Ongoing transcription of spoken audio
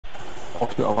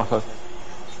Fuck you, on my side.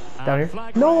 Down here?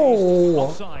 Flag No! raised,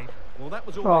 offside. Well, that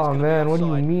was Oh always gonna be man, what do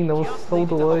you offside. mean? That was Just so needed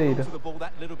to hold on delayed. to the ball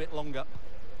that little bit longer.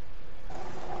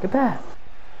 Look at that.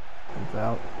 It's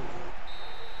out.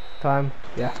 Time.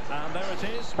 Yeah. And there it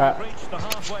is. Alright. We've reached the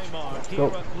halfway mark here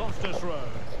Go. at Loftus Road.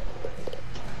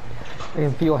 I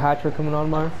can feel Hatcher coming on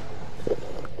mine.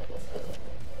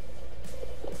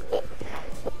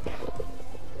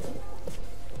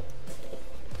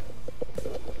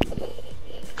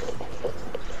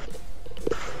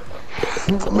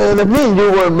 Man, if me and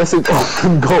you weren't missing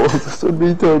open goals, this would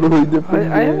be totally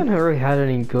different. I haven't really had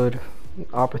any good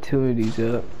opportunities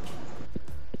yet.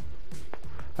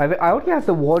 I only have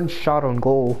the one shot on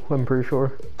goal, I'm pretty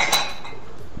sure.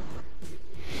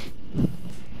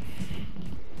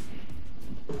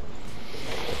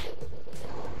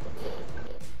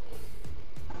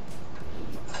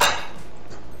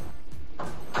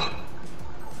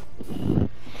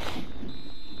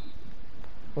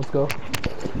 Let's go.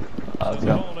 Let's The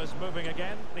go. ball is moving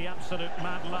again. The absolute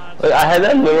mad lads. Like, I had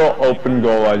that little open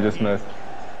goal I just missed.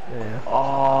 Yeah.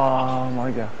 Oh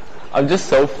my god. I'm just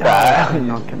so fat. I You,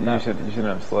 not get you that. shouldn't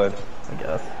have slid. I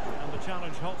guess. And the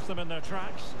challenge halts them in their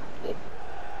tracks.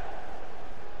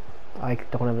 I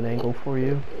don't have an angle for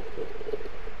you.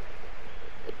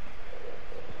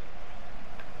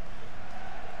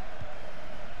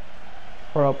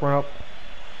 We're up, we're up.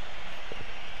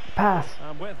 Pass!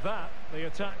 And with that, the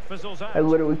attack fizzles out. I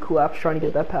literally collapsed trying to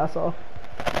get that pass off.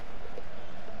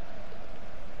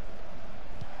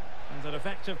 And an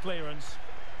effective clearance.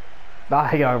 Ah,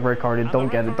 I got red carded. And Don't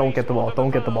the get it. Don't get the ball. referee's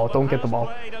Don't get the ball. ordered Don't get the foul,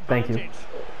 ball. but has Thank you. played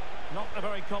Not a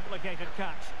very complicated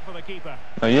catch for the keeper.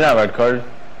 No, you're not red card.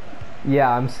 Yeah,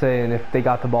 I'm saying if they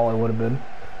got the ball, it would have been.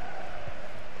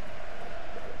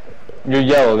 You're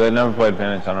yellow. They never played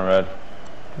advantage on a red.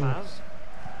 As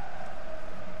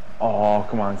Oh,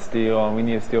 come on, steal. We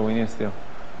need a steal. We need a steal.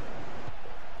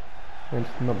 And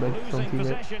just not big. Don't losing keep it.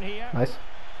 possession here. Nice.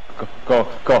 Go, go,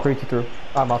 go. Free through.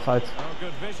 I'm outside. Oh,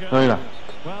 good vision. No, you're not.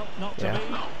 Well, not to Yeah.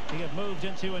 be. He had moved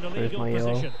into an There's illegal my yellow.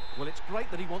 position. Well, it's great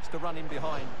that he wants to run in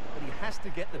behind, but he has to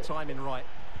get the timing right.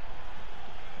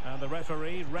 And the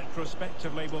referee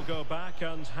retrospectively will go back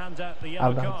and hand out the Out yellow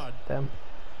of bounds. card. Damn.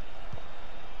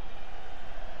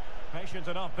 Patient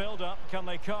enough build-up. Can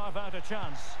they carve out a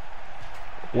chance?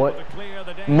 What To clear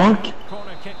the danger. Monk.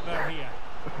 Corner kick there here.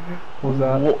 was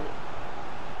that? Wha-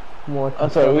 What? I'm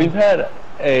sorry, we've had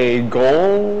a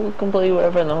goal complete,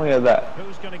 whatever, and then we had that.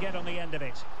 Who's going to get on the end of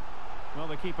it? Well,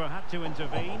 the keeper had to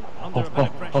intervene under a bit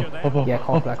of pressure there. Yeah,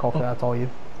 call for that. Call for that. That's all you.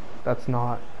 That's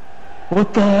not.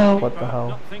 What the hell? What the hell?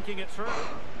 Not thinking it through.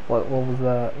 What was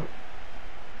that?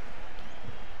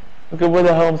 Okay, where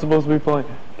the hell am I supposed to be playing?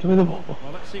 Give me the ball. Well,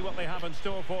 let's see what they have in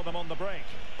store for them on the break.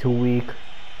 Too weak.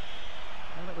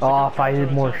 Well, it was a Oh, good if I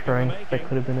had more counter-attack in the strength, that making,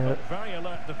 could have been but it. Very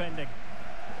alert defending.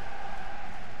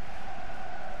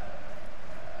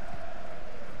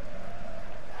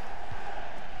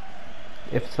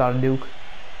 If it's not a nuke.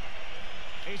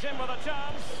 He's in with a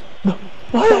chance.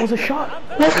 That was a shot.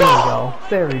 There we go.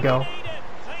 There we go.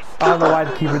 I don't know why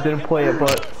the keeper didn't play it,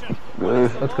 but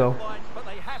let's go. But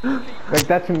they have to keep Like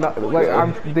that's not like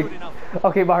I'm.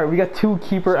 Okay, Maher, we got two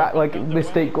keeper like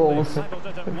mistake goals. Settled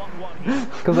it at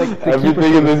 1-1. Cause like the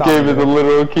Everything in this game is a Am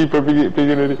literal keeper being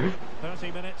an idiot.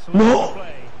 30 minutes left No. to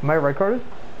play. I red carded?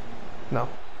 No.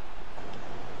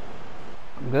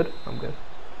 I'm good. I'm good.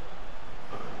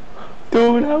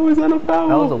 Dude, how is that a foul?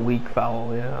 That was a weak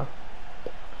foul. Yeah.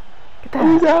 Get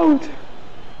He's that. out.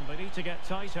 They need to get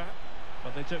tighter,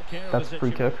 but they took care That's of a the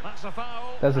free situation. kick. That's a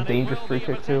foul. That's a and it dangerous will free be a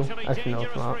kick too. potentially Actually, no, it's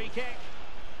dangerous not. free kick.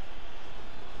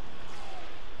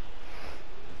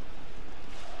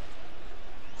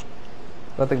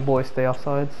 Let the boys stay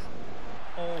offsides.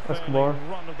 All That's fairly Kamara.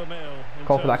 run-of-the-mill in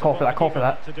Call for that, terms call of for what that, call the for keeper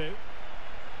that. had to do.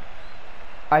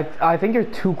 I think you're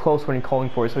too close when you're calling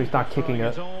for it, so he's not kicking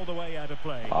Throwing it. all the way out of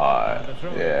play. And the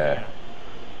throw in Yeah. here.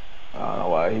 I don't know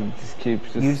why he just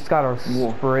keeps You just gotta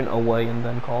Whoa. sprint away and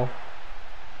then call.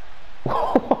 It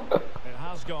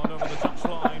has gone over the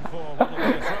touchline for what will be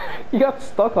a throw. You got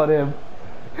stuck on him.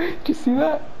 Did you see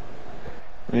that?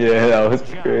 Yeah, that was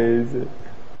crazy.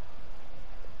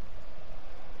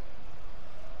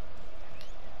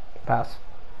 Pass.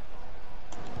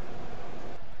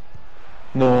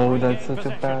 No, that's such a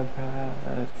bad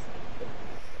pass.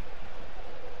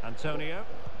 Antonio.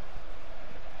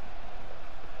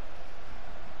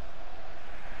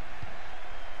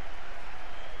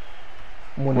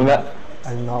 When that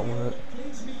I did not want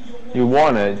it. you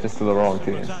won it, just to the wrong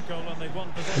team. Tackle and they've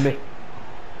won possession. Me.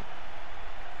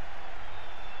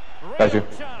 Got you.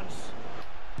 Real chance.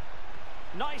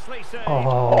 Nicely saved.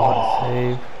 Oh, what a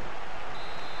save.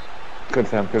 Good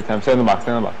attempt, good attempt. Stay in the box,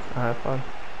 stay in the box. Alright, fine.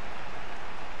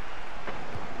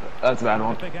 That's a bad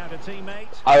one. Pick out a teammate.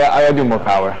 I gotta do more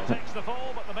power. Takes the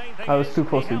fall, but the main thing I was is too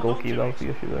close he to the held goalkeeper, on that to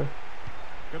was the issue there.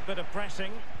 Good bit of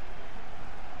pressing.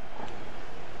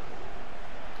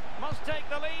 Must take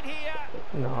the lead here.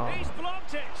 No. He's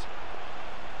blocked it.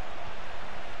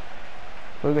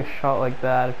 Look at a shot like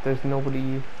that, if there's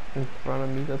nobody in front of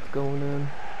me that's going in.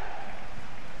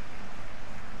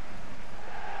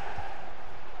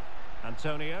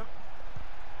 Antonio.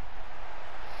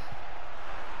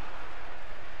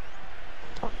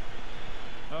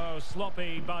 Oh,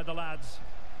 sloppy by the lads.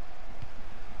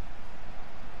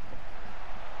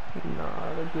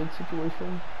 Not a good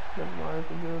situation. Never mind,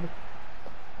 we're good.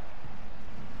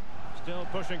 Still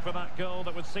pushing for that goal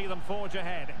that would see them forge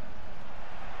ahead.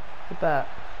 Look at that.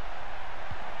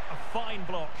 A fine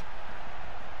block.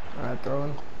 Alright, throw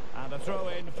in. And a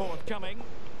throw-in forthcoming.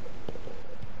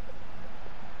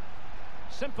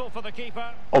 Simple for the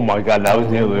keeper. Oh my god, that was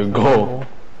nearly a goal.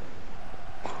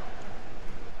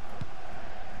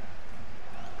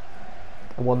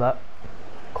 I won that.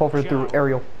 Covered through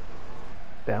aerial.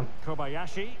 Damn.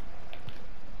 Kobayashi.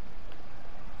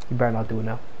 You better not do it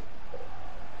now.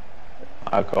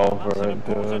 I go That's for an it,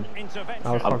 dude. important intervention.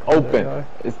 I was I'm fucking with that open. guy.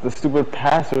 It's the stupid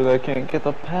passer that can't get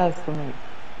the pass to me.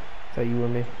 Is that you or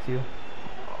me? It's you.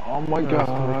 Oh my that's god,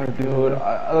 totally dude. good.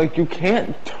 Like, you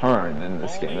can't turn in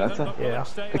this game. That's a... Yeah.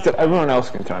 Except everyone else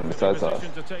can turn besides us.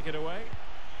 Position to take it away.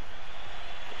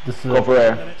 This is Go for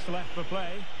air. Minutes left for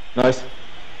play. Nice.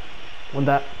 Won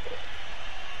that.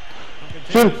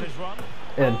 Continues his run.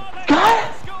 In. Oh,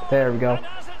 God! There we go. and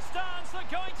as it stands, they're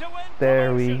going to win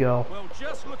There we promotion. go. Well,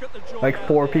 just look at the joy Like out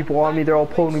 4 there. people on me, they're all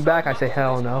pulling me back. I say, Big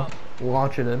hell no. support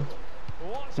Launch it in.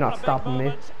 What's Not a big stopping me.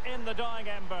 moment in the dying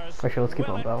embers. Actually, let's keep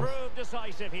Will on it balance. prove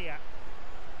decisive here?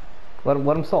 Let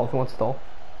him stall if he wants to stall.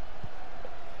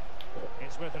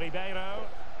 It's with Ribeiro.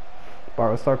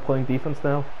 Barrow, start playing defense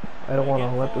now. I don't want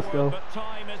to let this go. But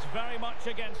time is very much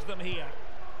against them here.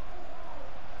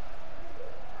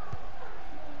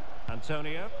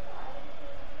 Antonio.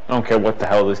 I don't care what the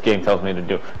hell this game tells me to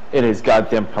do. It is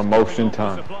goddamn promotion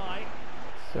time. Supply.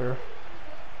 Sir.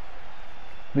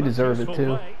 We deserve it Useful too.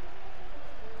 play.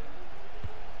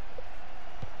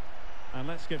 And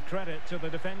let's give credit to the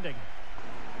defending.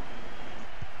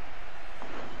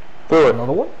 Through it.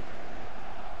 Another one?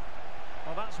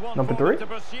 Well, that's one Number forward 3?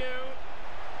 to pursue.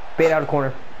 Bait out of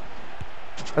corner.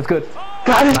 That's good.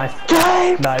 Got it! Nice.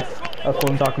 Game! Nice. That's what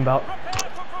I'm talking about.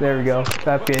 There we go.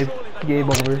 That game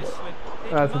over.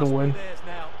 That's the win.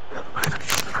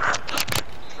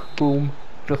 Boom.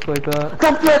 Just like that. The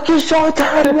fucking shot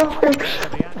time!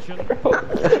 The action.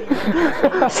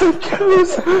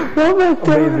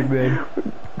 Amazing thing.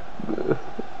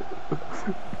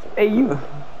 Hey, you.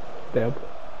 Damn.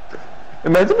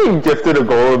 Imagine being gifted a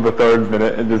goal in the 3rd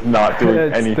minute and just not doing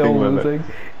It's anything still with losing. it.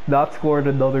 Not scored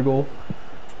another goal.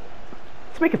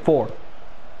 Let's make it 4.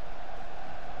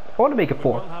 I want to make it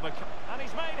 4. Will have a and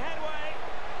he's made headway.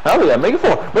 Hell yeah, make it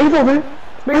 4. Make it 4, man.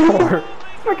 Make it 4.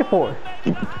 Let's make it 4.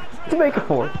 Let's make it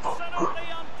 4. Absolutely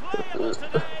unplayable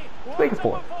today. Let's make it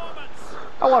 4. Performance.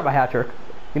 I wanted my hat trick.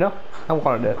 You know? I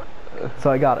wanted it. So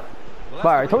I got it. Well,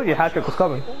 But I told you hat trick was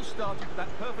coming. all started with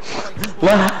that perfect place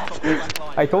What? top of the back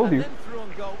line. I told And you. then through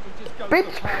on goal, he just goes Bitch.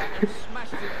 to the power and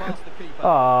smashes it past the keeper.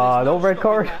 Aw, There's no red stopping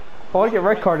card. that. I want to get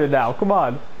red carded now. Come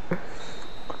on.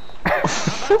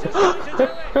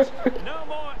 No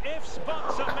more ifs,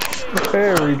 buts, and maybes.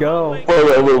 There we go. Wait.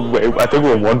 I think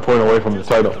we're 1 point away from the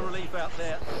title. The relief out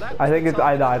there. That I think was it's- the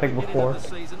I target think at the before. beginning of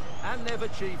the season and never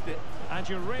achieved it. And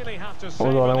you really have to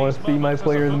Hold on, I want wanna to see my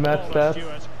players' match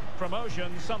stats.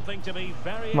 Promotion, something to be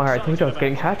very Alright, I told you I was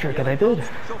getting hat trick, and I did.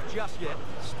 Switch off just yet.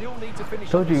 Still need to finish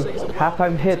Told off the you, season well.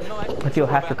 halftime hit. Tonight, I feel it's all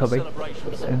hat trick about the coming.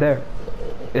 celebrations. And there.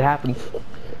 It happens.